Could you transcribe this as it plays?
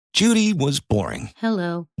Judy was boring.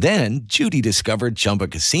 Hello. Then Judy discovered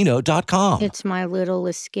ChumbaCasino.com. It's my little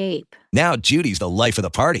escape. Now Judy's the life of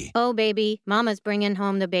the party. Oh, baby, mama's bringing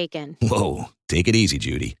home the bacon. Whoa, take it easy,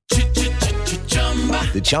 Judy.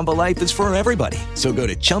 The Chumba life is for everybody. So go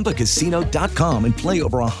to ChumbaCasino.com and play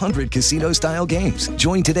over 100 casino-style games.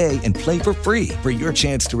 Join today and play for free for your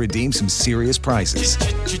chance to redeem some serious prizes.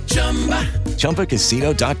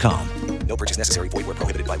 ChumbaCasino.com. No purchase necessary. Void where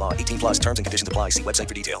prohibited by law. 18 plus terms and conditions apply. See website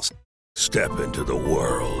for details. Step into the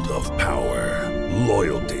world of power,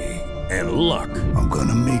 loyalty, and luck. I'm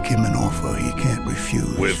gonna make him an offer he can't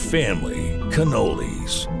refuse. With family,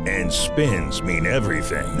 cannolis, and spins mean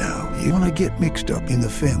everything. Now, you wanna get mixed up in the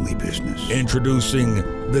family business. Introducing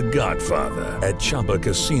The Godfather at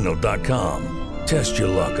ChumbaCasino.com. Test your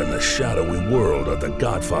luck in the shadowy world of The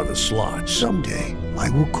Godfather slot. Someday, I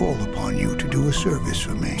will call upon you to do a service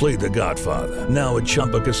for me. Play The Godfather, now at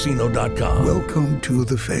ChumbaCasino.com. Welcome to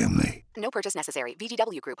the family. No purchase necessary.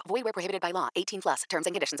 VGW Group. Void where prohibited by law. 18 plus. Terms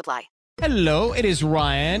and conditions apply. Hello, it is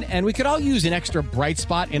Ryan, and we could all use an extra bright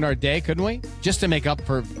spot in our day, couldn't we? Just to make up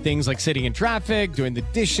for things like sitting in traffic, doing the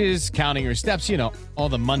dishes, counting your steps, you know, all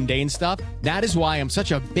the mundane stuff. That is why I'm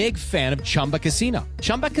such a big fan of Chumba Casino.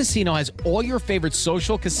 Chumba Casino has all your favorite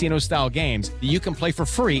social casino-style games that you can play for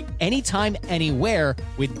free anytime, anywhere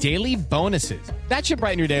with daily bonuses. That should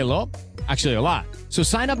brighten your day a little. Actually, a lot. So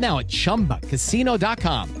sign up now at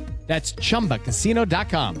ChumbaCasino.com. That's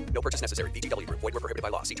ChumbaCasino.com. No purchase necessary. VGW Group. Void where prohibited by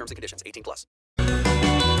law. See terms and conditions. 18 plus.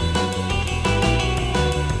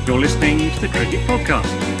 You're listening to the Cricket Podcast.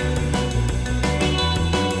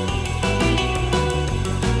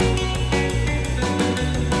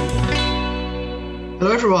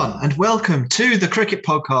 Hello, everyone, and welcome to the Cricket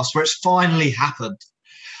Podcast, where it's finally happened.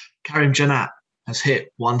 Karim Janat has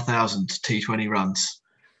hit 1,000 T20 runs.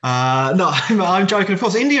 No, I'm joking. Of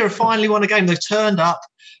course, India have finally won a game. They've turned up.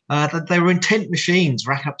 They were intent machines,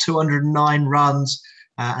 racking up 209 runs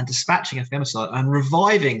and dispatching Afghanistan and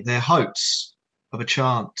reviving their hopes of a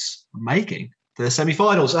chance of making the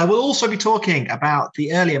semi-finals. We'll also be talking about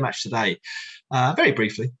the earlier match today, very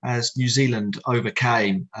briefly, as New Zealand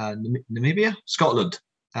overcame Namibia, Scotland,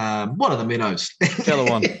 one of the minnows. The other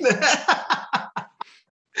one.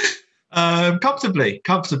 Comfortably.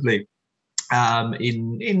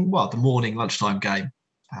 In the morning lunchtime game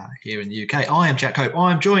here in the UK. I am Jack Hope. I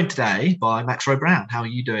am joined today by Max Rowe Brown. How are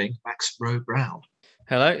you doing, Max Rowe Brown?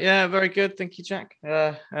 Hello. Yeah, very good. Thank you, Jack.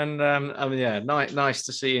 Nice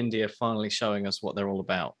to see India finally showing us what they're all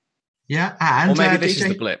about. Yeah, and or maybe this DJ is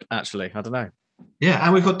the blip. Actually, I don't know. Yeah,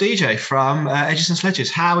 and we've got DJ from Edges and Sledges.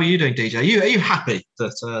 How are you doing, DJ? Are you happy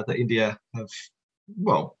that India have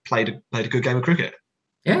played a good game of cricket?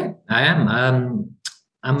 Yeah, I am.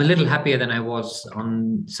 I'm a little happier than I was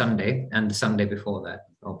on Sunday and the Sunday before that,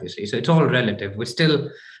 obviously. So it's all relative. We're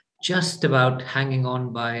still just about hanging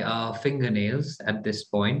on by our fingernails at this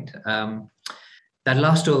point. That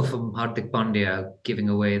last over from Hardik Pandya giving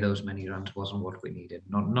away those many runs wasn't what we needed.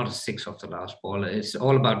 Not a six off the last ball. It's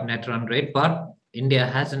all about net run rate, but India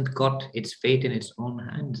hasn't got its fate in its own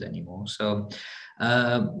hands anymore. So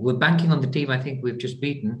we're banking on the team I think we've just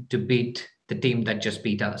beaten to beat the team that just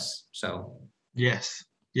beat us. So yes,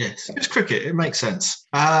 it's cricket. It makes sense.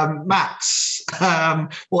 Max,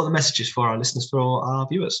 what are the messages for our listeners, for our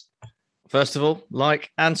viewers? First of all, like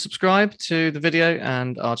and subscribe to the video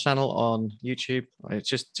and our channel on YouTube. It's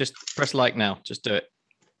just press like now. Just do it.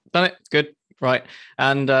 Done it. Good. Right.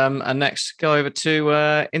 And next, go over to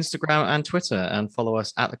Instagram and Twitter and follow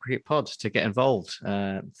us at the Cricket Pod to get involved,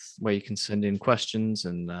 where you can send in questions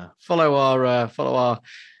and follow our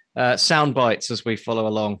sound bites as we follow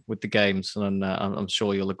along with the games. And I'm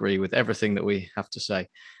sure you'll agree with everything that we have to say.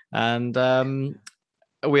 And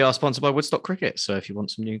we are sponsored by Woodstock Cricket. So if you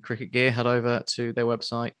want some new cricket gear, head over to their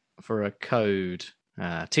website for a code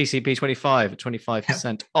TCP25 at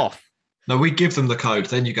 25% off. No, we give them the code,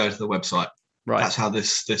 then you go to the website. Right. That's how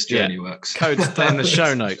this journey works. Code's in the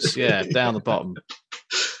show notes. Yeah, down the bottom.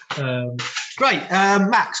 Great.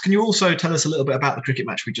 Max, can you also tell us a little bit about the cricket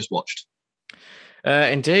match we just watched?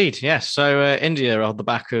 Indeed, yes. So India, on the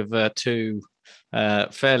back of two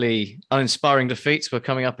fairly uninspiring defeats, were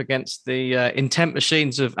coming up against the intent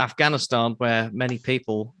machines of Afghanistan, where many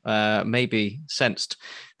people maybe sensed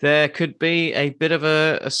there could be a bit of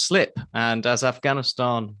a slip. And as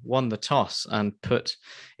Afghanistan won the toss and put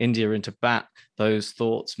India into bat, those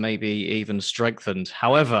thoughts maybe even strengthened.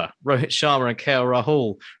 However, Rohit Sharma and KL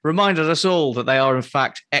Rahul reminded us all that they are in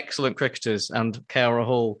fact excellent cricketers, and KL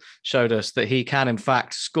Rahul showed us that he can in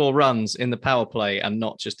fact score runs in the power play and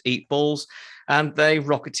not just eat balls. and they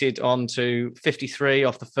rocketed on to 53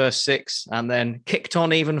 off the first 6 and then kicked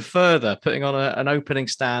on even further, putting on an opening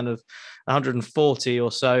stand of 140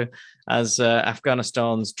 or so as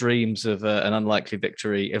Afghanistan's dreams of an unlikely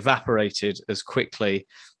victory evaporated as quickly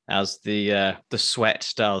as the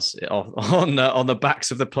sweat does on the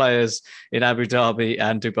backs of the players in Abu Dhabi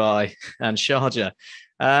and Dubai and Sharjah.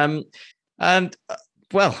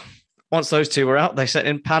 Well, once those two were out, they sent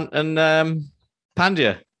in Pant and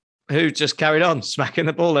Pandya, who just carried on smacking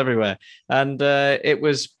the ball everywhere. And it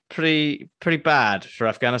was pretty bad for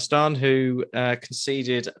Afghanistan, who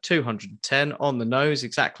conceded 210 on the nose,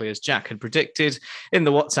 exactly as Jack had predicted in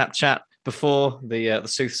the WhatsApp chat before, the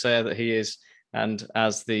soothsayer that he is. And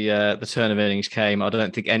as the turn of innings came, I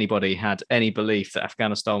don't think anybody had any belief that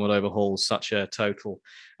Afghanistan would overhaul such a total.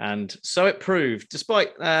 And so it proved,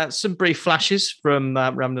 despite some brief flashes from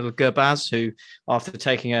Ramnil Gurbaz, who, after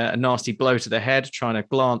taking a nasty blow to the head, trying to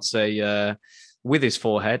glance with his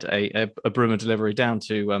forehead, a Bruma delivery down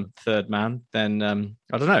to third man, then,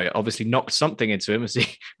 I don't know, it obviously knocked something into him as he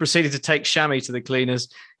proceeded to take Shami to the cleaners,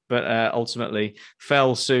 but ultimately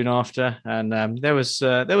fell soon after. And there was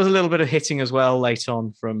a little bit of hitting as well late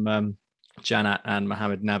on from Janat and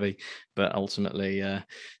Mohammed Nabi, but ultimately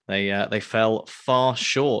they fell far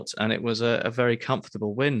short, and it was a very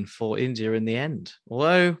comfortable win for India in the end.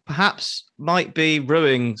 Although perhaps might be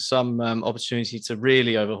ruining some opportunity to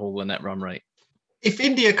really overhaul the net run rate. If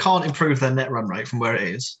India can't improve their net run rate from where it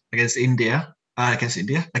is against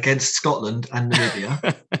Scotland and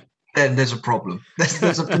Namibia, then there's a problem.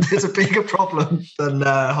 There's a bigger problem than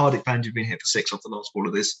Hardik Pandya being hit for 6 off the last ball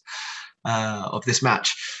of this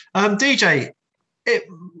match. DJ, it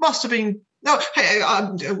must have been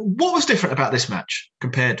what was different about this match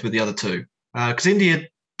compared with the other two? Because India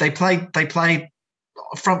they played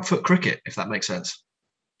front foot cricket, if that makes sense.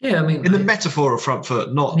 Yeah, I mean, in the metaphor of front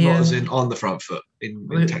foot, not as in on the front foot.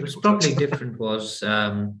 It was probably different. Was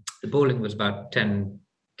the bowling was about 10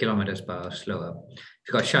 kilometers per hour slower. If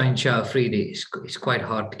you've got Shaheen Shah Afridi, it's quite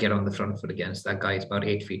hard to get on the front foot against. That guy is about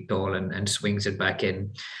 8 feet tall and swings it back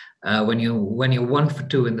in. When you're 1 for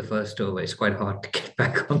 2 in the first over, it's quite hard to get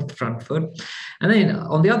back on the front foot. And then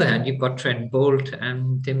on the other hand, you've got Trent Bolt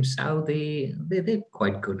and Tim Southee. They're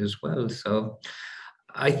quite good as well. So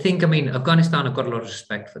I think, Afghanistan, I've got a lot of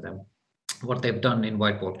respect for them. What they've done in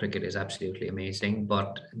white ball cricket is absolutely amazing,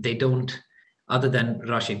 but they don't, other than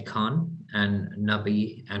Rashid Khan and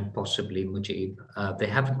Nabi and possibly Mujib, they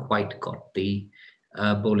haven't quite got the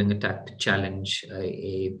bowling attack to challenge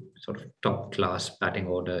a sort of top-class batting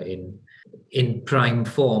order in prime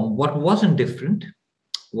form. What wasn't different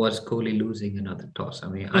was Kohli losing another toss.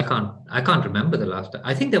 I can't remember the last time.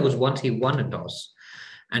 I think there was once he won a toss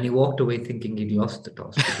and he walked away thinking he'd lost the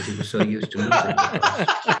toss because he was so used to losing the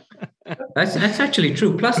toss. That's actually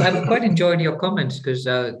true. Plus, I've quite enjoyed your comments because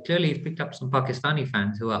clearly you've picked up some Pakistani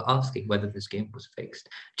fans who are asking whether this game was fixed.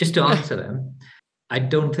 Just to answer them, I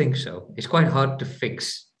don't think so. It's quite hard to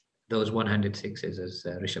fix those one-handed sixes as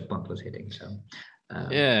Rishabh Pant was hitting. So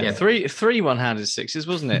three one-handed sixes,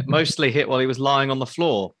 wasn't it? Mostly hit while he was lying on the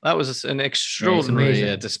floor. That was an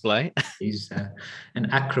extraordinary display. He's an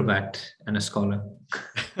acrobat and a scholar.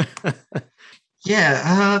 They're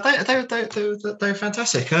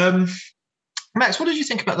fantastic. Max, what did you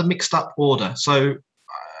think about the mixed-up order? So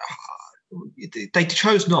they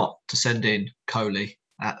chose not to send in Kohli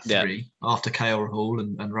at 3 after KL Rahul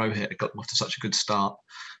and Rohit had got off to such a good start,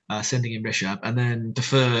 sending in Rishabh, and then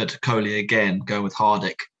deferred Kohli again, going with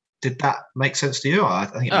Hardik. Did that make sense to you? I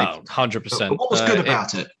think it made 100%. What was good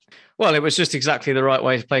about it? Well, it was just exactly the right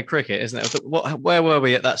way to play cricket, isn't it? Where were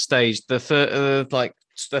we at that stage? The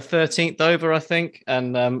 13th over, I think.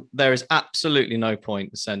 And there is absolutely no point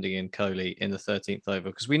in sending in Kohli in the 13th over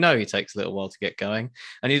because we know he takes a little while to get going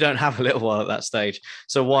and you don't have a little while at that stage.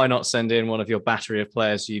 So why not send in one of your battery of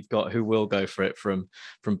players you've got who will go for it from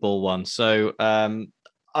ball one? So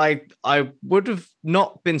I would have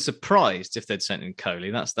not been surprised if they'd sent in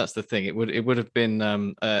Kohli. That's the thing. It would have been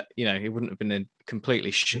it wouldn't have been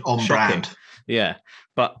completely on shocking. Brand. Yeah,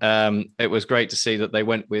 but it was great to see that they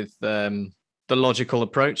went with the logical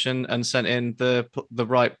approach and sent in the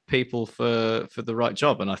right people for the right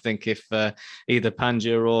job. And I think if either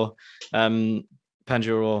Pandya or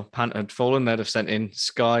Pant had fallen, they'd have sent in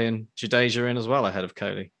Sky and Jadeja in as well ahead of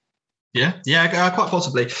Kohli. Yeah, quite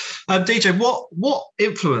possibly. DJ, what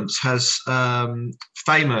influence has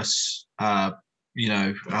famous,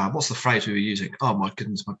 what's the phrase we were using? Oh my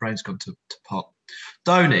goodness, my brain's gone to pot.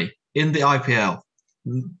 Dhoni in the IPL,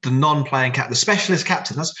 the non-playing captain, the specialist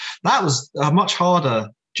captain. That was a much harder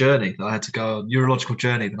journey that I had to go on, neurological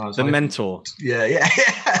journey that I was the hoping. mentor. Yeah.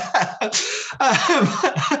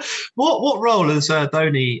 What role has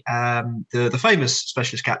Dhoni, the famous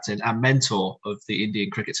specialist captain and mentor of the Indian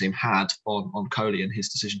cricket team, had on Kohli and his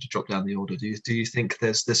decision to drop down the order? Do you think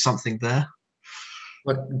there's something there?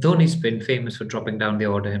 Well, Dhoni's been famous for dropping down the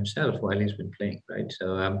order himself while he's been playing, right?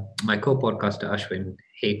 So my co-podcaster Ashwin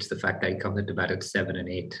hates the fact that he comes into bat at 7 and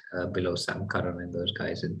 8 below Sam Curran and those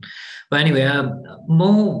guys. But anyway,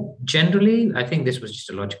 more generally, I think this was just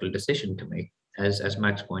a logical decision to make. As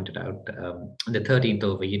Max pointed out, in the 13th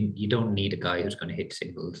over, you don't need a guy who's going to hit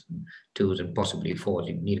singles, and twos, and possibly fours.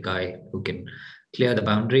 You need a guy who can clear the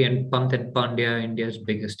boundary, and Pant and Pandya, India's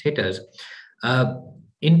biggest hitters.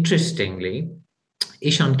 Interestingly,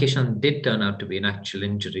 Ishan Kishan did turn out to be an actual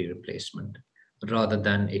injury replacement rather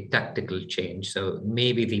than a tactical change. So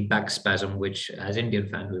maybe the back spasm, which as Indian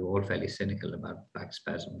fans, we were all fairly cynical about back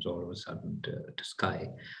spasms all of a sudden to Sky,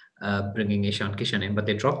 bringing Ishan Kishan in, but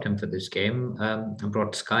they dropped him for this game and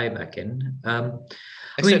brought Sky back in.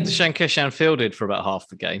 Except Ishan Kishan fielded for about half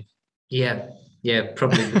the game. Yeah,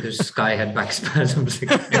 probably because Sky had back spasms.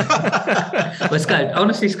 But Sky,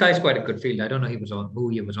 honestly, Sky's quite a good fielder. I don't know who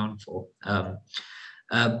he was on for.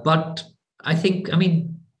 But I think,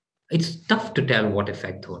 it's tough to tell what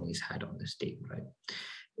effect Dhoni's had on this team, right?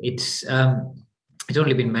 It's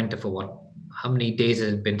only been mentor for how many days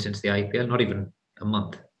has it been since the IPL? Not even a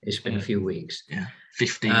month. It's been a few weeks. Yeah,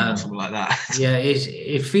 15 or something like that. Yeah,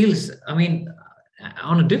 it feels,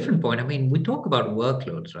 on a different point, we talk about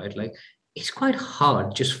workloads, right? Like, it's quite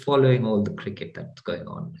hard just following all the cricket that's going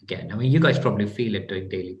on again. You guys probably feel it doing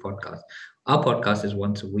daily podcasts. Our podcast is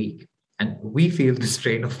once a week, and we feel the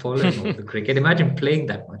strain of following all the cricket. Imagine playing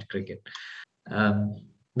that much cricket.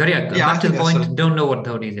 But back to the point, don't know what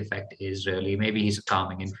Dhoni's effect is really. Maybe he's a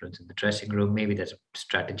calming influence in the dressing room. Maybe there's a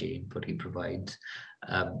strategy input he provides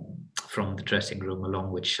from the dressing room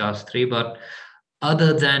along with Shastri. But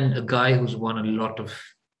other than a guy who's won a lot of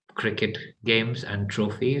cricket games and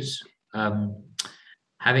trophies,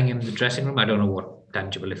 having him in the dressing room, I don't know what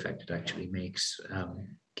tangible effect it actually makes,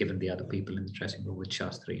 given the other people in the dressing room with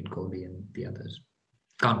Shastri and Kohli and the others.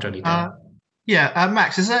 Can't really tell.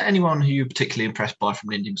 Max, is there anyone who you're particularly impressed by from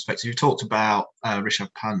an Indian perspective? You talked about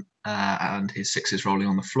Rishabh Pant and his sixes rolling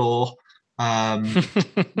on the floor.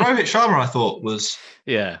 Rohit Sharma, I thought, was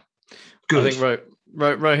good. I think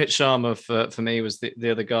Rohit Sharma for me was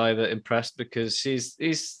the other guy that impressed, because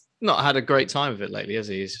he's not had a great time of it lately, has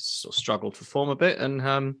he? He's sort of struggled for form a bit,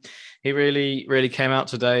 and he really came out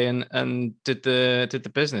today and did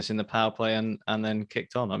the business in the power play and then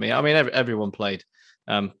kicked on. Everyone played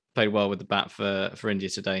well with the bat for India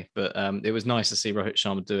today, but it was nice to see Rohit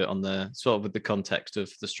Sharma do it on the sort of with the context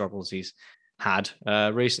of the struggles he's had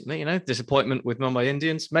recently. Disappointment with Mumbai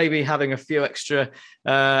Indians, maybe having a few extra,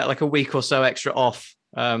 like a week or so extra off,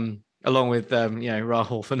 along with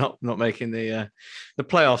Rahul for not making the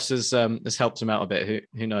playoffs has helped him out a bit.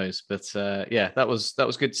 Who knows? But that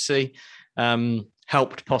was good to see.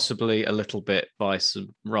 Helped possibly a little bit by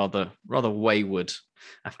some rather wayward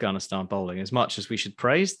Afghanistan bowling. As much as we should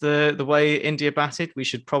praise the way India batted, we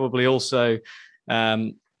should probably also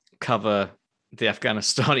cover the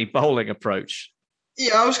Afghanistani bowling approach.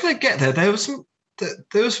 Yeah, I was going to get there. There was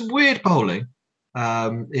some weird bowling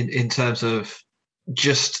in terms of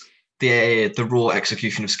just the raw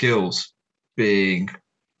execution of skills being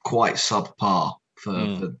quite subpar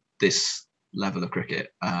for this level of cricket.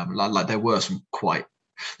 Like there were some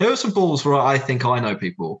balls where I think I know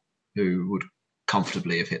people who would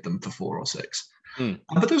comfortably have hit them for 4 or 6.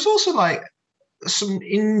 But there was also like some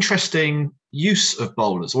interesting use of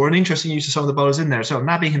bowlers, or an interesting use of some of the bowlers in there. So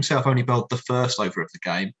Nabi himself only bowled the first over of the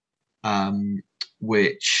game,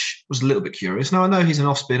 which was a little bit curious. Now I know he's an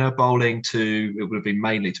off spinner bowling it would have been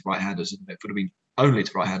mainly to right-handers. It would have been only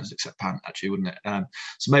to right-handers except Pant, actually, wouldn't it?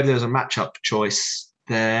 So maybe there's a matchup choice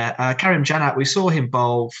there. Karim Janat, we saw him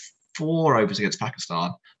bowl 4 overs against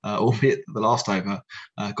Pakistan, albeit the last over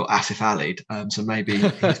got Asif Ali'd, so maybe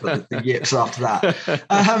he's got the yips after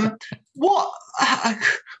that.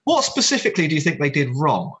 What specifically do you think they did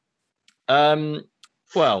wrong?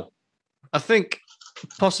 Well, I think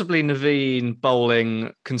possibly Naveen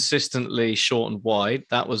bowling consistently short and wide.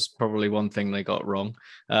 That was probably one thing they got wrong.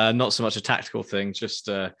 Not so much a tactical thing, just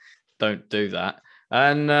don't do that.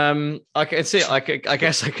 And I guess I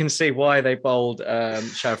can see why they bowled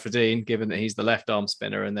Sharafuddin, given that he's the left arm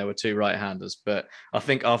spinner and there were 2 right-handers. But I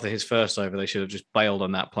think after his first over, they should have just bailed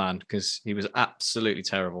on that plan, because he was absolutely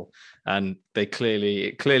terrible. And it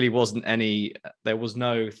clearly wasn't there was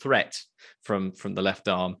no threat from the left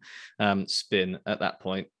arm spin at that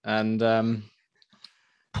point. And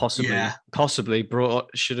possibly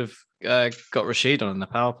should have got Rashid on in the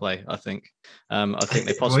power play. I think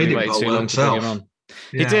they possibly waited too long to bring him on.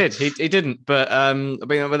 Yeah. He did. He didn't. But I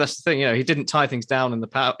mean, that's the thing. He didn't tie things down in the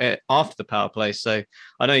power after the power play. So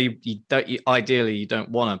I know ideally you don't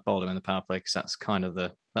want to bowl him in the power play because that's kind of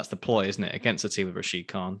that's the ploy, isn't it? Against a team with Rashid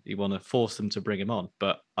Khan, you want to force them to bring him on.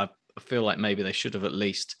 But I feel like maybe they should have at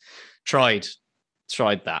least tried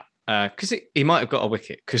that. Because he might have got a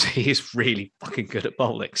wicket because he is really fucking good at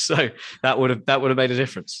bowling. So that would have made a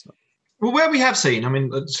difference. Well, where we have seen, I mean,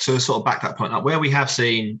 to sort of back that point up, where we have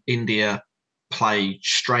seen India play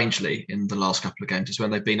strangely in the last couple of games is when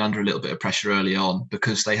they've been under a little bit of pressure early on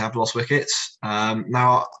because they have lost wickets.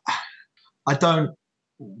 Now, I don't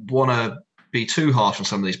want to be too harsh on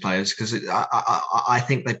some of these players because I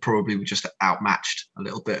think they probably were just outmatched a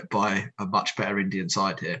little bit by a much better Indian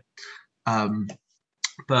side here.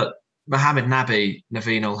 But Mohammed Nabi,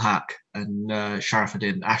 Naveen ul-Haq and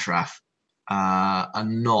Sharafuddin Ashraf are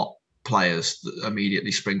not players that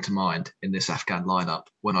immediately spring to mind in this Afghan lineup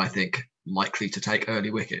when I think likely to take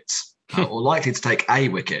early wickets or likely to take a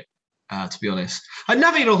wicket, to be honest. And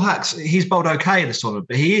Naveen ul-Haq, he's bowled okay in this tournament,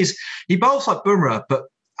 but he bowls like Bumrah, but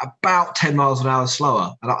about 10 miles an hour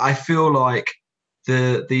slower. And I feel like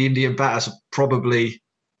the Indian batters are probably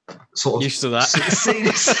sort of used to that. seen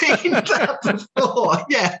that before.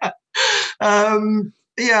 Yeah.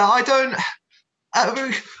 I don't.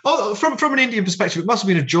 From an Indian perspective, it must have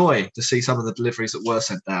been a joy to see some of the deliveries that were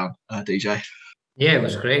sent down, DJ. Yeah, it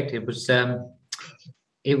was great. It was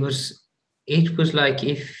like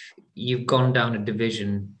if you've gone down a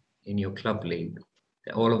division in your club league,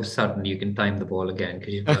 all of a sudden you can time the ball again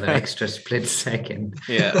because you've got an extra split second.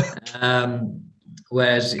 Yeah.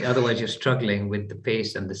 Whereas otherwise you're struggling with the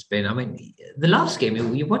pace and the spin. I mean, the last game,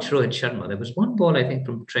 you watched Rohit Sharma, there was one ball, I think,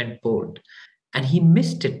 from Trent Bolt, and he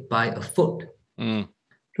missed it by a foot. Rohit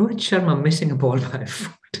Sharma missing a ball by a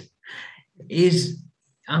foot is,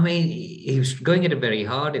 I mean, he was going at it very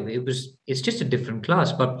hard. It's just a different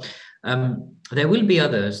class. But there will be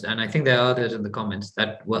others, and I think there are others in the comments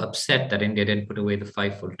that were upset that India didn't put away the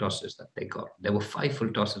 5 full tosses that they got. There were 5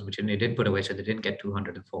 full tosses which India did put away, so they didn't get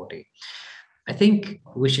 240. I think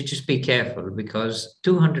we should just be careful because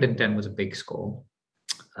 210 was a big score.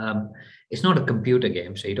 It's not a computer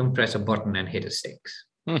game, so you don't press a button and hit a 6.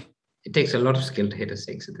 It takes a lot of skill to hit a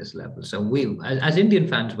 6 at this level. So we, as Indian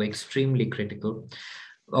fans, were extremely critical.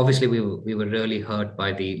 Obviously, we were really hurt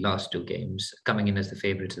by the last 2 games, coming in as the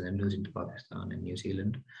favourites and then losing to Pakistan and New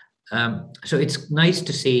Zealand. So it's nice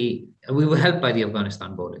to see. We were helped by the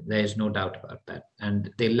Afghanistan bowling. There is no doubt about that.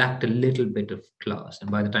 And they lacked a little bit of class. And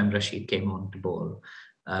by the time Rashid came on to bowl,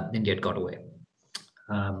 India had got away.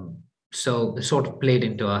 So it sort of played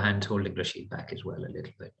into our hands, holding Rashid back as well a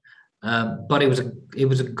little bit. But it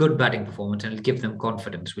was a good batting performance, and it'll give them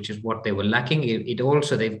confidence, which is what they were lacking. It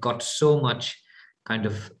also, they've got so much kind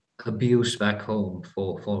of abuse back home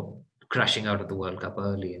for crashing out of the World Cup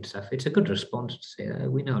early and stuff. It's a good response to say,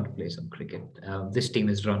 we know how to play some cricket. This team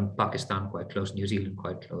has run Pakistan quite close, New Zealand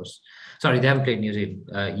quite close. Sorry, they haven't played New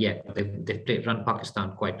Zealand yet. They've run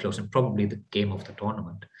Pakistan quite close, and probably the game of the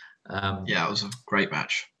tournament. It was a great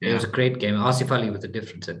match. Yeah. It was a great game. Asif Ali with the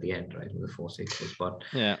difference at the end, right, with the 4 sixes. But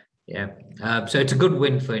so it's a good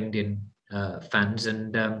win for Indian fans.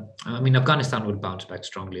 And I mean, Afghanistan would bounce back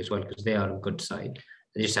strongly as well because they are a good side.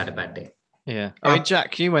 They just had a bad day. Yeah. I mean,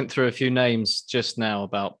 Jack, you went through a few names just now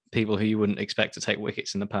about people who you wouldn't expect to take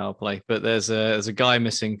wickets in the power play, but there's a guy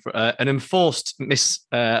missing, an enforced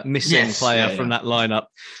missing player from that lineup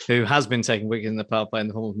who has been taking wickets in the power play in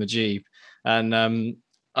the form of Mujeeb. And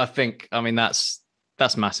I mean, that's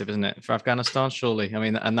massive, isn't it, for Afghanistan, surely? I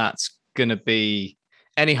mean, and that's going to be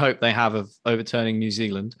any hope they have of overturning New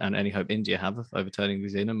Zealand, and any hope India have of overturning New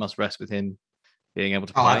Zealand must rest with him being able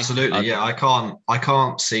to play. Oh, absolutely. Yeah, I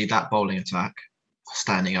can't see that bowling attack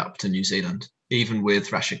standing up to New Zealand, even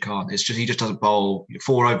with Rashid Khan. It's just, he just doesn't bowl.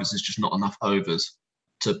 4 overs is just not enough overs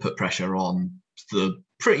to put pressure on the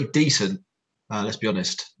pretty decent, let's be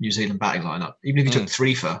honest, New Zealand batting lineup. Even if you took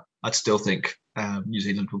 3 for, I'd still think New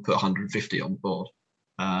Zealand would put 150 on the board.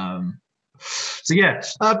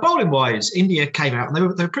 Bowling wise, India came out and they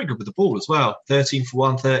were pretty good with the ball as well. 13 for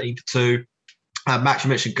 1, 13 for 2. Max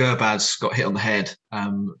mentioned Gurbaz got hit on the head,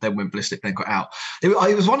 then went ballistic, then got out. It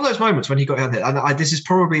was one of those moments when he got out there, and this is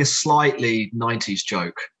probably a slightly 90s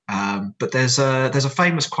joke, but there's a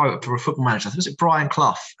famous quote for a football manager. I think it was Brian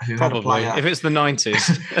Clough, who probably, had a player, if it's the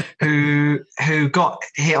 90s, who got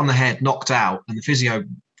hit on the head, knocked out, and the physio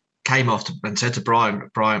came off and said to Brian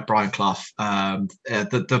Clough,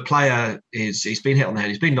 the player he's been hit on the head,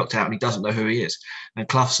 he's been knocked out, and he doesn't know who he is. And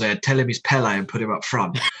Clough said, "Tell him he's Pele and put him up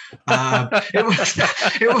front." It was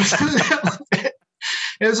a little bit.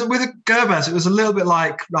 It was with Gurbaz. It was a little bit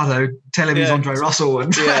like, I don't know, tell him he's Andre Russell,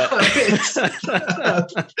 and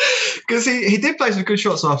because he did play some good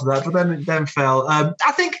shots after that, but then fell. I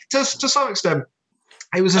think to some extent.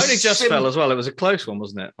 It was only just fell as well. It was a close one,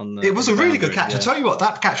 wasn't it? It was a really good catch. I tell you what,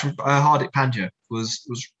 that catch from Hardik Pandya was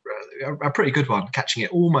a pretty good one, catching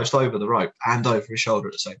it almost over the rope and over his shoulder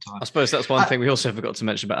at the same time. I suppose that's one thing we also forgot to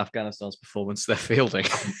mention about Afghanistan's performance, their fielding.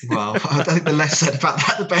 Well, I think the less said about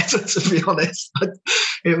that, the better, to be honest.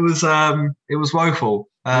 It was woeful.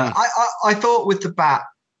 I thought with the bat,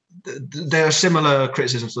 there are similar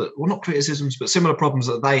criticisms not criticisms, but similar problems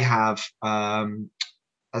that they have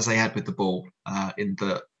as they had with the ball, in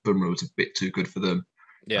that Bumrah was a bit too good for them.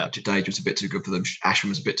 Yeah, Jadeja was a bit too good for them. Ashwin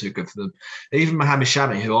was a bit too good for them. Even Mohammad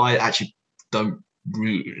Shami, who I actually don't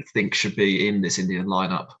really think should be in this Indian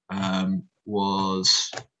lineup, was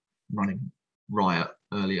running riot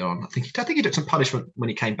earlier on. I think he took some punishment when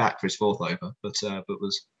he came back for his fourth over, but he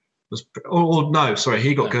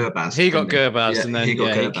got Gurbaz. He got Gurbaz, and then he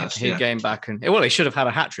came back, and he should have had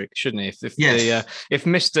a hat trick, shouldn't he? If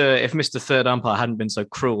Mr. Third Umpire hadn't been so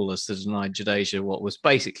cruel as to deny Jadeja what was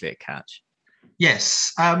basically a catch.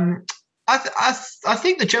 Yes, I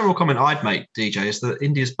think the general comment I'd make, DJ, is that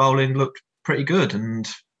India's bowling looked pretty good, and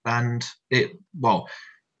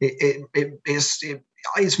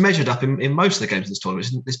it's measured up in most of the games of this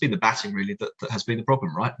tournament. It's been the batting really that has been the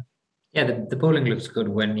problem, right? Yeah, the bowling looks good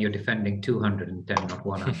when you're defending 210, not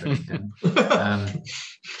 110.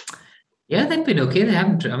 Yeah, they've been okay. They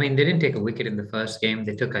haven't. I mean, they didn't take a wicket in the first game.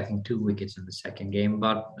 They took, I think, 2 wickets in the second game.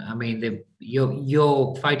 But I mean,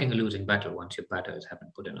 you're fighting a losing battle once your batters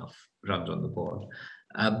haven't put enough runs on the board.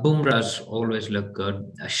 Bumrah's always looked good.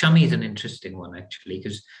 Shami is an interesting one actually,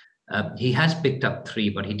 because he has picked up 3,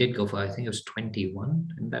 but he did go for, I think it was 21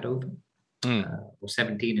 in that over, or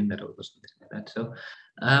 17 in that over, something like that. So,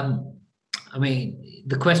 I mean,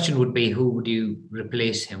 the question would be, who would you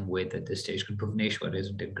replace him with at this stage? Because Bhuvneshwar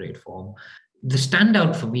isn't in great form. The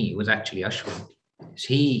standout for me was actually Ashwin.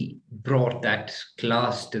 He brought that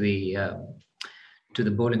class to the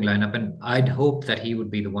bowling lineup, and I'd hope that he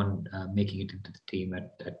would be the one making it into the team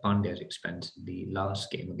at Pandya's expense in the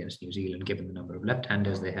last game against New Zealand, given the number of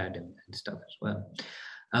left-handers they had and stuff as well.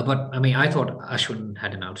 But I mean, I thought Ashwin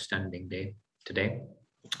had an outstanding day today.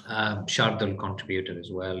 Shardul contributed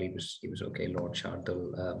as well. He was okay. Lord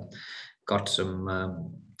Shardul got some.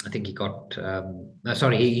 I think he got.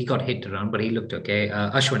 He got hit around, but he looked okay.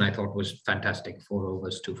 Ashwin, I thought, was fantastic. 4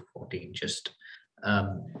 overs, 2 for 14. Just,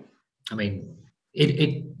 I mean,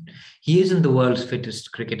 he isn't the world's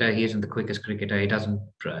fittest cricketer. He isn't the quickest cricketer.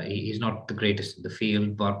 He's not the greatest in the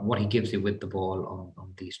field. But what he gives you with the ball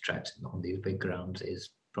on these tracks and on these big grounds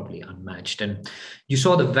is probably unmatched. And you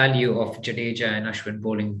saw the value of Jadeja and Ashwin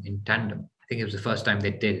bowling in tandem. I think it was the first time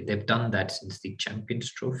they've done that since the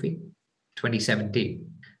Champions Trophy, 2017.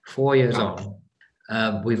 4 years on.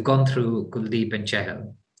 We've gone through Kuldeep and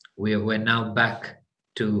Chahal. We're now back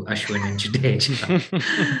to Ashwin and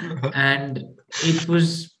Jadeja. And it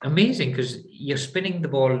was amazing because you're spinning the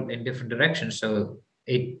ball in different directions. So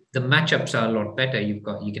the matchups are a lot better. You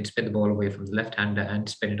can spin the ball away from the left-hander and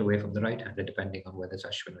spin it away from the right-hander, depending on whether it's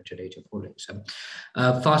Ashwin or Jadeja bowling. So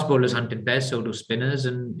fast bowlers hunt in pairs, so do spinners,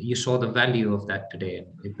 and you saw the value of that today. And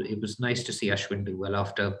it was nice to see Ashwin do well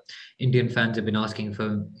after Indian fans have been asking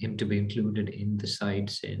for him to be included in the side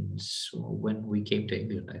since when we came to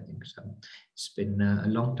England, I think. So it's been a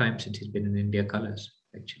long time since he's been in India colours,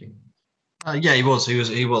 actually. Yeah, he was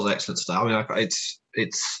excellent today. I mean,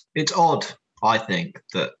 it's odd, I think,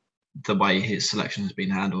 that the way his selection has been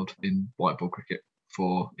handled in white ball cricket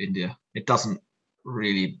for India, it doesn't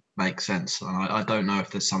really make sense. And I don't know if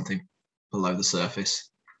there's something below the surface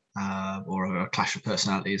or a clash of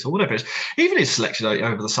personalities or whatever it is. Even his selection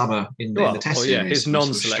over the summer in the Test series, his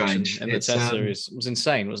non-selection in the Test series was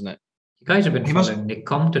insane, wasn't it? You guys have been following Nick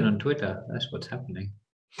Compton on Twitter. That's what's happening.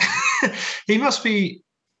 He must be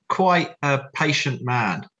quite a patient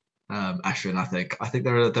man. Ashwin, I think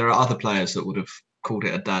there are other players that would have called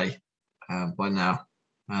it a day by now.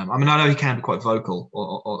 I mean, I know he can be quite vocal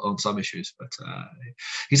on some issues, but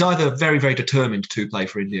he's either very, very determined to play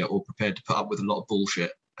for India or prepared to put up with a lot of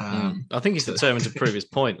bullshit. I think he's determined to prove his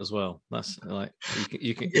point as well. That's like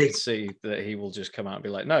you can see that he will just come out and be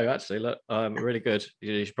like, "No, actually, look, I'm really good.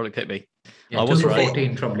 You should probably pick me." Yeah, I was right.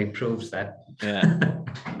 14 probably proves that.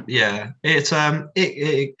 Yeah, yeah.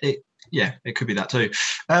 It could be that too.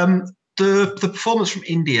 The performance from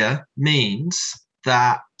India means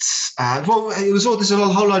that there's a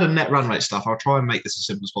whole load of net run rate stuff. I'll try and make this as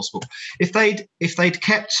simple as possible. If they'd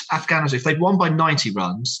kept Afghanistan, if they'd won by 90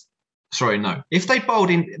 runs, if they bowled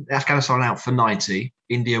in Afghanistan out for 90,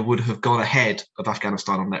 India would have gone ahead of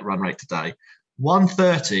Afghanistan on net run rate today.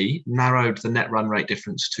 130 narrowed the net run rate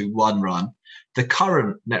difference to 1 run. The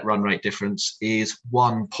current net run rate difference is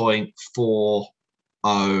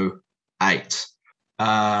 1.408.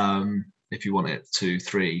 If you want it to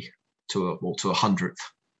 3 to a 100th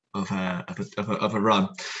of a run.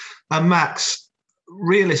 And Max,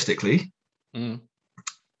 realistically,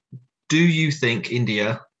 do you think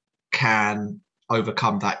India can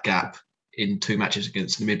overcome that gap in 2 matches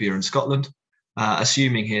against Namibia and Scotland?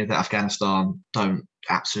 Assuming here that Afghanistan don't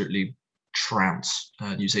absolutely trounce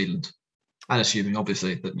New Zealand, and assuming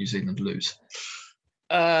obviously that New Zealand lose.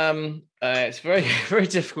 It's very, very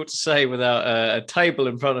difficult to say without a table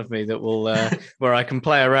in front of me that will where I can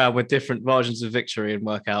play around with different margins of victory and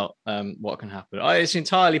work out what can happen. It's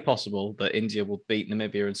entirely possible that India will beat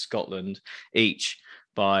Namibia and Scotland each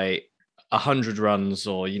by 100 runs,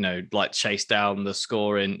 or chase down the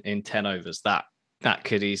score in 10 overs. That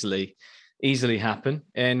could easily happen.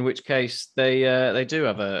 In which case they do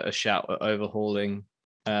have a shout at overhauling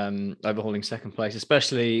second place,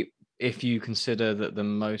 especially if you consider that the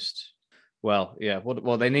most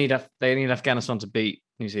they need Afghanistan to beat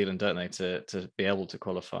New Zealand, don't they, to be able to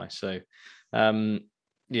qualify. So it'd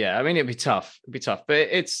be tough. But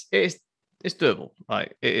it's doable.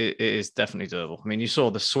 Like it is definitely doable. I mean, you saw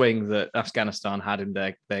the swing that Afghanistan had in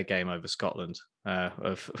their game over Scotland. It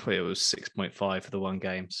was 6.5 for the one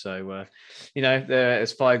game. So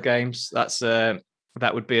there's 5 games. That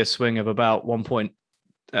would be a swing of about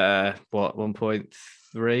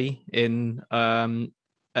 1.3 in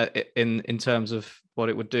terms of what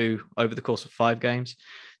it would do over the course of 5 games.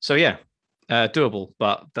 So doable,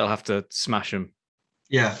 but they'll have to smash them.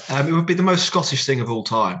 Yeah, it would be the most Scottish thing of all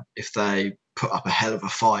time if they put up a hell of a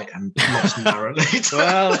fight and lost narrowly.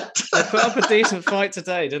 Well, they put up a decent fight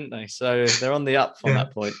today, didn't they? So they're on the up on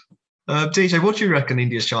that point. DJ, what do you reckon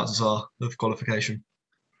India's chances are of qualification?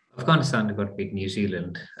 Afghanistan have got to beat New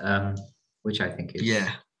Zealand, which I think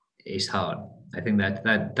is hard. I think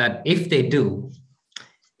that if they do,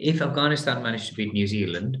 if Afghanistan manage to beat New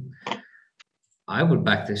Zealand, I would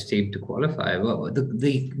back this team to qualify. Well,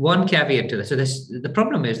 the one caveat to that, so the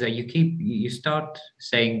problem is that you start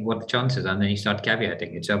saying what the chances are, and then you start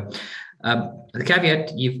caveating it. So the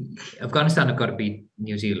caveat, Afghanistan have got to beat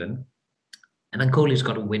New Zealand, and then Kohli's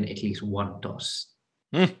got to win at least 1 toss,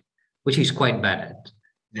 which he's quite bad at.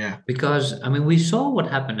 Yeah. Because, I mean, we saw what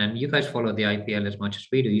happened, and you guys follow the IPL as much as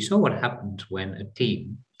we do. You saw what happens when a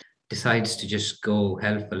team decides to just go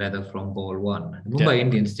hell for leather from ball 1. Mumbai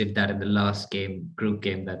Indians did that in the last group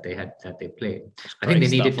game that they played. I think they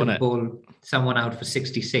needed to bowl someone out for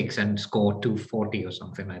 66 and score 240 or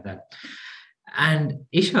something like that. And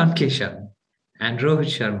Ishan Kishan and Rohit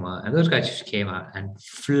Sharma and those guys just came out and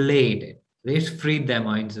flayed it. They just freed their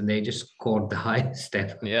minds and they just scored the highest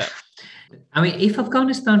ever. Yeah. I mean, if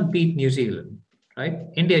Afghanistan beat New Zealand, right?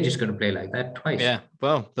 India just going to play like that twice. Yeah.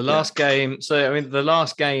 Well, the last game. So, I mean, the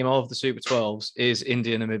last game of the Super 12s is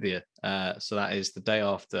India-Namibia. So that is the day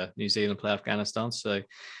after New Zealand play Afghanistan. So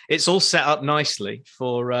it's all set up nicely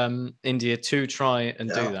for India to try and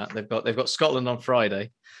do that. They've got Scotland on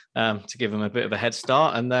Friday to give them a bit of a head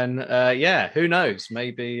start. And then, who knows?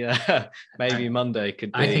 Maybe Monday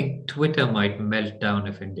could be. I think Twitter might melt down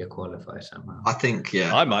if India qualifies somehow. I think,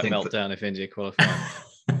 I might melt down if India qualifies.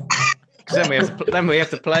 Then we have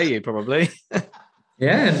to play you probably.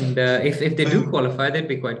 Yeah, and if they do qualify, they'd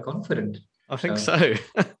be quite confident. I think so.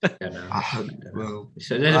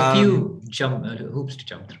 So there's a few hoops to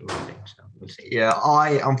jump through, I think. So we'll see. Yeah,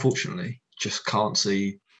 I unfortunately just can't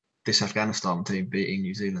see this Afghanistan team beating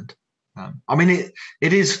New Zealand. I mean,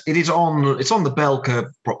 it is on the bell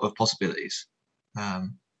curve of possibilities,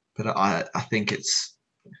 but I think it's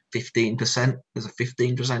 15%. There's a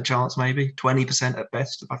 15% chance, maybe 20% at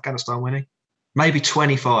best of Afghanistan winning. Maybe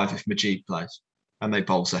 25 if Majid plays and they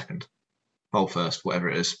bowl first, whatever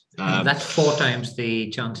it is. That's 4 times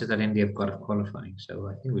the chances that India have got of qualifying. So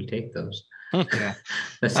I think we'll take those. Yeah,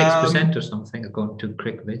 that's 6% or something according to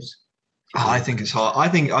CricViz. I think it's high. I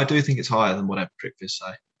do think it's higher than whatever CricViz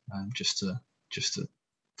say. Just to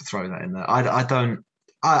throw that in there. I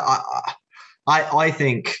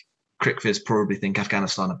think CricViz probably think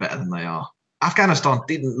Afghanistan are better than they are. Afghanistan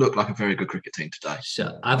didn't look like a very good cricket team today.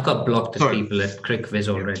 So I've got blocked as people at CricViz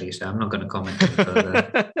already, so I'm not going to comment any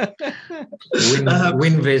further.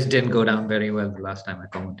 WinViz didn't go down very well the last time I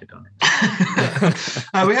commented on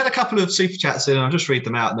it. We had a couple of super chats in. I'll just read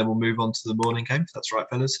them out and then we'll move on to the morning game. If that's right,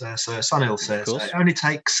 fellas. So Sunil says, it only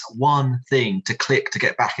takes one thing to click to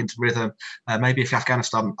get back into rhythm. Maybe if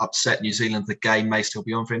Afghanistan upset New Zealand, the game may still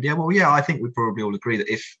be on for India. Well, yeah, I think we probably all agree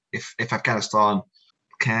that if Afghanistan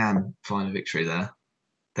can find a victory there,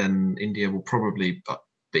 then India will probably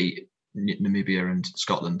beat Namibia and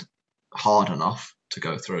Scotland hard enough to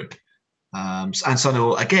go through. And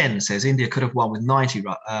Sunil again says India could have won with 90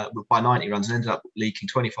 by 90 runs and ended up leaking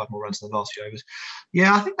 25 more runs in the last few overs.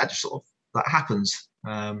 Yeah, I think that just that happens.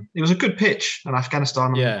 It was a good pitch, and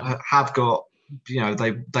Afghanistan have got,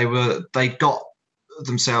 they got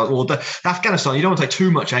themselves. Well, Afghanistan, you don't want to take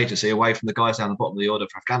too much agency away from the guys down the bottom of the order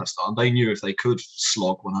for Afghanistan. They knew if they could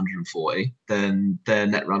slog 140, then their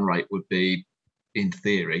net run rate would be, in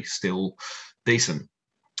theory, still decent.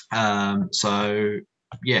 So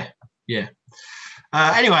yeah.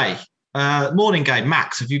 Anyway, morning game.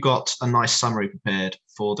 Max, have you got a nice summary prepared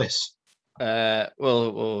for this?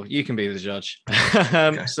 Well, you can be the judge.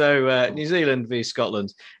 Okay. So New Zealand v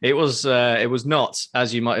Scotland. It was not,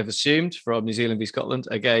 as you might have assumed from New Zealand v Scotland,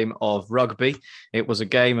 a game of rugby. It was a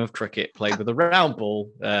game of cricket played with a round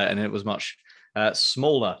ball, and it was much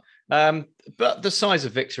smaller. But the size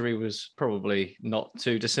of victory was probably not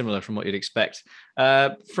too dissimilar from what you'd expect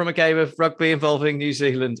from a game of rugby involving New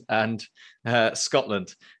Zealand and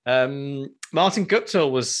Scotland. Martin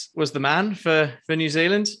Guptill was the man for New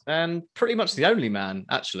Zealand, and pretty much the only man,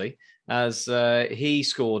 actually, as he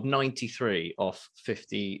scored 93 off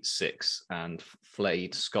 56 and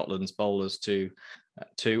flayed Scotland's bowlers to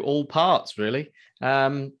all parts, really.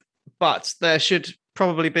 But there should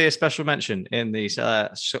probably be a special mention in the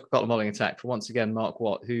Scotland bowling attack for, once again, Mark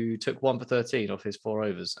Watt, who took 1 for 13 off his 4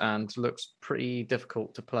 overs and looks pretty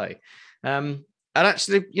difficult to play. And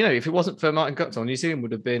actually, if it wasn't for Martin Guptill, New Zealand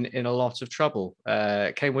would have been in a lot of trouble.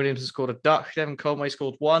 Kane Williamson scored a duck. Devon Conway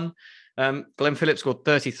scored 1. Glenn Phillips scored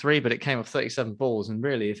 33, but it came off 37 balls. And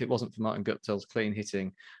really, if it wasn't for Martin Guptill's clean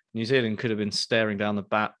hitting, New Zealand could have been staring down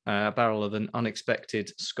the barrel of an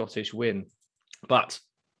unexpected Scottish win. But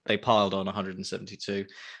they piled on 172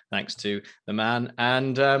 thanks to the man.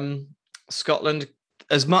 And Scotland,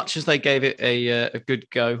 as much as they gave it a good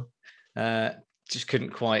go, just couldn't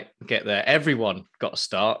quite get there. Everyone got a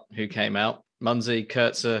start who came out. Munsey,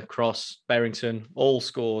 Kurtzer, Cross, Berrington all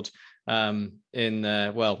scored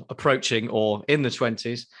approaching or in the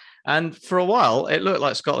 20s. And for a while, it looked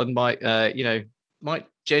like Scotland might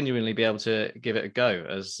genuinely be able to give it a go,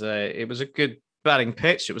 as it was a good batting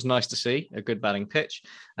pitch. It was nice to see a good batting pitch,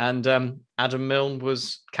 and Adam Milne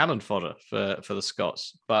was cannon fodder for the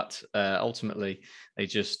Scots, but ultimately they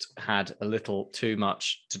just had a little too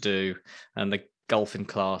much to do, and the golfing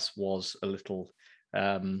class was a little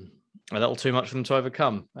too much for them to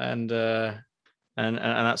overcome, and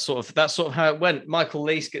that's sort of how it went. Michael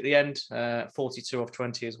Leask at the end, 42 off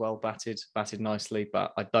 20 as well, batted nicely,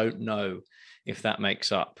 but I don't know if that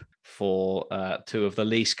makes up for 2 of the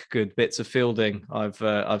least good bits of fielding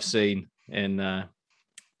I've seen in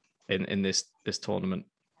this tournament.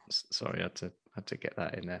 Sorry, I had to get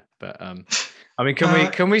that in there. But I mean,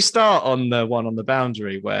 can we start on the one on the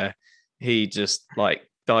boundary where he just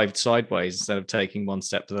dived sideways instead of taking 1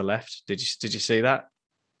 step to the left? Did you see that?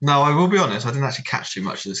 No, I will be honest, I didn't actually catch too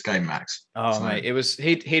much of this game, Max. Oh, so. Mate, it was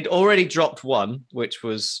he'd already dropped 1, which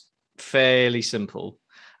was fairly simple.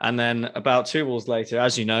 And then about 2 balls later,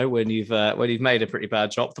 as you know, when you've made a pretty bad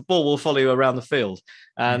drop, the ball will follow you around the field.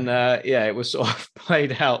 And it was sort of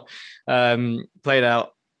played out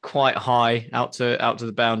quite high out to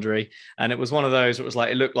the boundary. And it was one of those. It was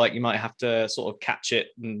it looked like you might have to sort of catch it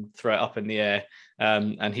and throw it up in the air.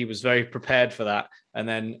 And he was very prepared for that, and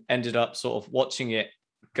then ended up sort of watching it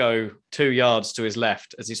go 2 yards to his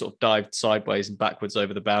left as he sort of dived sideways and backwards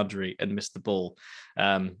over the boundary and missed the ball,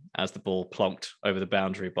 as the ball plonked over the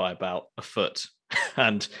boundary by about a foot.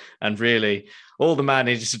 And really, all the man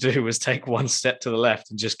needed to do was take 1 step to the left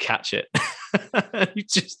and just catch it. It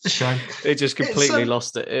just completely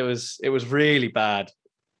lost it. It was really bad.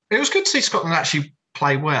 It was good to see Scotland actually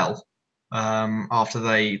play well after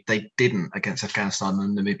they didn't against Afghanistan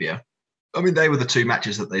and Namibia. I mean, they were the 2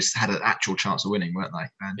 matches that they had an actual chance of winning, weren't they?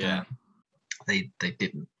 And they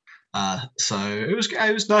didn't. So it was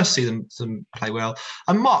nice to see them play well.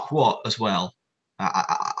 And Mark Watt as well.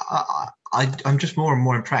 I'm just more and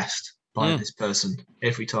more impressed by this person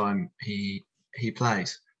every time he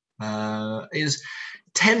plays. Is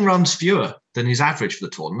 10 runs fewer than his average for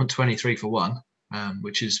the tournament, 23 for 1.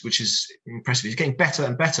 Which is impressive. He's getting better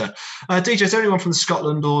and better. DJ, is there anyone from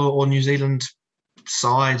Scotland or New Zealand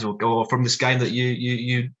sides or from this game that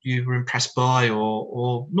you were impressed by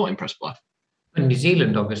or not impressed by? In New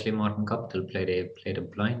Zealand, obviously, Martin Guptill played a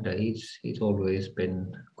blinder. He's always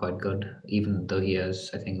been quite good, even though he has,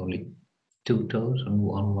 I think, only 2 toes on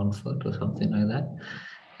one foot or something like that.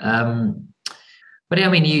 But I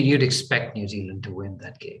mean, you'd expect New Zealand to win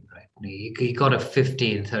that game, right? He got a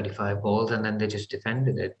 50 in 35 balls, and then they just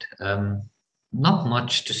defended it. Not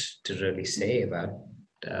much to really say about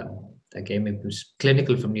that game. It was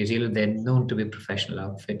clinical from New Zealand. They're known to be a professional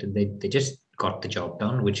outfit, and they just got the job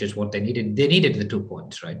done, which is what they needed. They needed the 2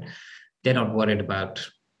 points, right? They're not worried about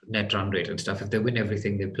net run rate and stuff. If they win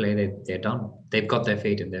everything they play, they're done. They've got their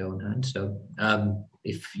fate in their own hands. So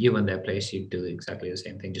if you were in their place, you'd do exactly the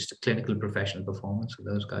same thing. Just a clinical professional performance for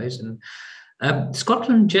those guys. And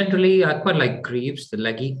Scotland generally, I quite like Greaves, the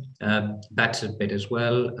leggy, bats a bit as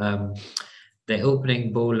well. Their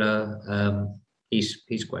opening bowler,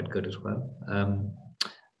 he's quite good as well. I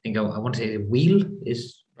think I want to say Wheel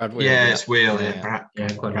is. It's Wheel.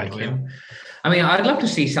 Quite like him. I mean, I'd love to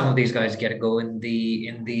see some of these guys get a go in the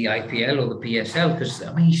IPL or the PSL, because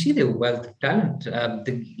I mean, you see the wealth of talent.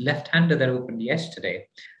 The left-hander that opened yesterday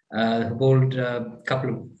bowled a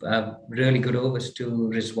couple of really good overs to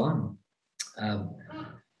Rizwan.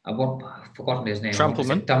 I've forgotten his name.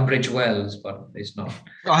 Trumpleman. Tunbridge Wells, but it's not.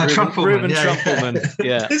 Trumpleman. Ruben Trumpleman.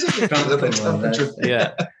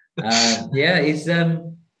 Yeah. He's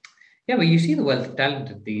but you see the wealth of talent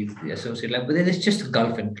at the associate level, but there's just a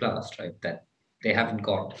gulf in class, right? That they haven't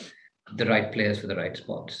got the right players for the right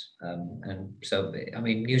spots. And so, I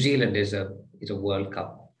mean, New Zealand is a World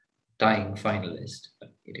Cup dying finalist,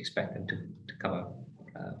 but you'd expect them to come out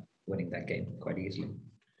winning that game quite easily.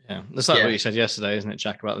 Yeah, that's like what you said yesterday, isn't it,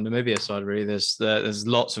 Jack, about the Namibia side, really? There's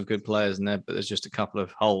lots of good players in there, but there's just a couple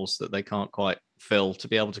of holes that they can't quite fill to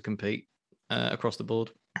be able to compete across the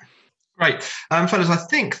board. Great. Fellas, I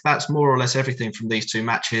think that's more or less everything from these 2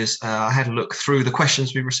 matches. I had a look through the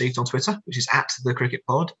questions we received on Twitter, which is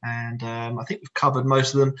 @thecricketpod, and I think we've covered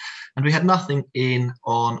most of them. And we had nothing in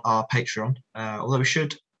on our Patreon, although we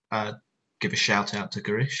should give a shout out to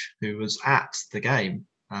Garish, who was at the game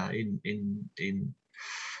that's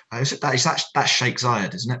Sheikh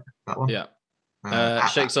Zayed, isn't it? That one? Yeah.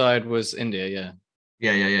 Sheikh Zayed was India, yeah.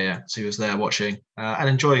 Yeah. So he was there watching and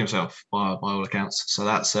enjoying himself by all accounts. So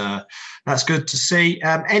that's good to see.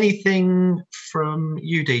 Anything from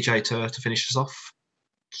you, DJ, to finish us off?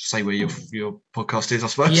 Say where your podcast is, I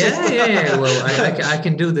suppose. Yeah. Well, I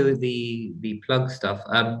can do the plug stuff.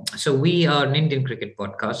 So we are an Indian cricket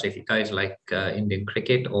podcast. So if you guys like Indian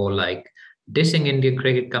cricket or like dissing Indian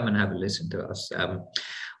cricket, come and have a listen to us.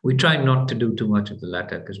 We try not to do too much of the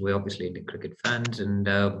latter because we're obviously Indian cricket fans, and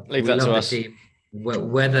leave that to us. Team.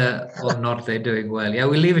 Whether or not they're doing well. Yeah,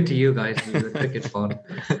 we'll leave it to you guys to do the cricket pod.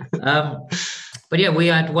 But yeah, we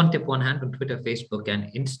are at One Tip One Hand on Twitter, Facebook,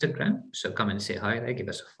 and Instagram. So come and say hi there, give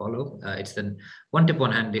us a follow. It's the One Tip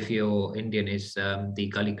One Hand if you're Indian is the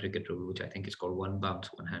gully cricket rule, which I think is called one bounce,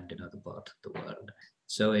 one hand in other part of the world.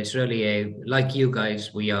 So it's really like you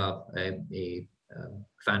guys, we are a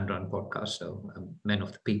fan-run podcast, so men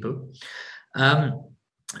of the people.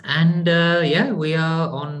 We are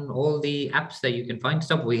on all the apps that you can find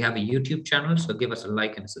stuff. We have a YouTube channel, so give us a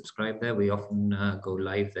like and subscribe there. We often go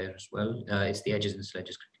live there as well. It's the Edges and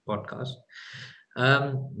Sledges Cricket Podcast.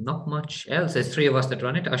 Not much else. There's 3 of us that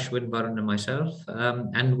run it, Ashwin, Varun, and myself.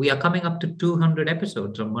 And we are coming up to 200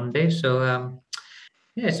 episodes on Monday. So,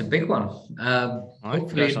 it's a big one.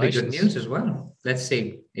 Hopefully it'll be good news as well. Let's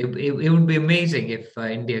see. It would be amazing if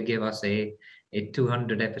India gave us a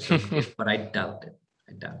 200 episode gift, but I doubt it.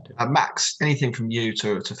 Max, anything from you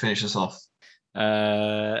to finish us off?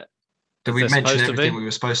 Did we mention everything we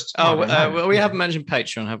were supposed to? Well, we haven't mentioned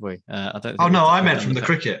Patreon, have we? I don't. I meant from the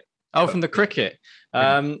cricket. Oh, from the cricket.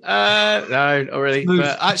 No, not really.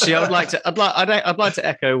 But actually, I'd like to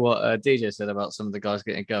echo what DJ said about some of the guys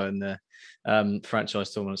getting going there.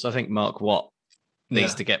 Franchise tournaments. I think Mark Watt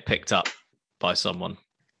needs to get picked up by someone.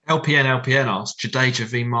 LPN asked Jadeja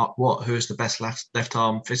v Mark Watt, who is the best left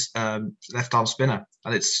arm spinner,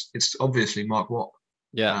 and it's obviously Mark Watt.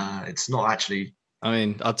 Yeah, it's not actually. I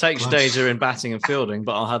mean, I'll take Jadeja in batting and fielding,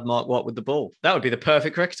 but I'll have Mark Watt with the ball. That would be the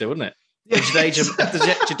perfect cricketer, wouldn't it? The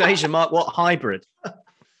Jadeja Mark Watt hybrid. Cool.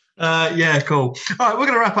 All right, we're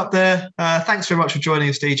going to wrap up there. Thanks very much for joining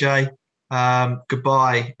us, DJ.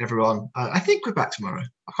 Goodbye, everyone. I think we're back tomorrow.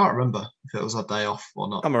 I can't remember if it was our day off or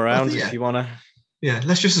not. I'm around if you want to. Yeah,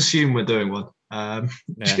 let's just assume we're doing one.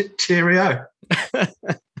 Cheerio.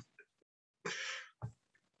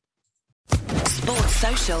 Sports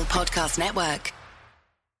Social Podcast Network.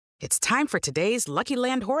 It's time for today's Lucky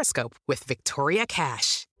Land horoscope with Victoria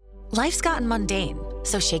Cash. Life's gotten mundane,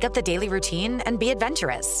 so shake up the daily routine and be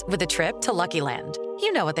adventurous with a trip to Lucky Land.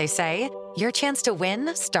 You know what they say, your chance to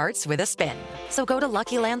win starts with a spin. So go to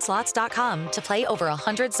LuckyLandSlots.com to play over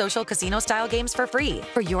 100 social casino-style games for free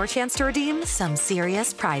for your chance to redeem some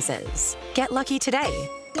serious prizes. Get lucky today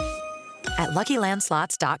at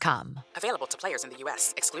LuckyLandSlots.com. Available to players in the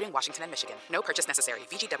U.S., excluding Washington and Michigan. No purchase necessary.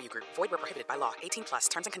 VGW Group. Void where prohibited by law. 18+.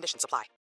 Terms and conditions apply.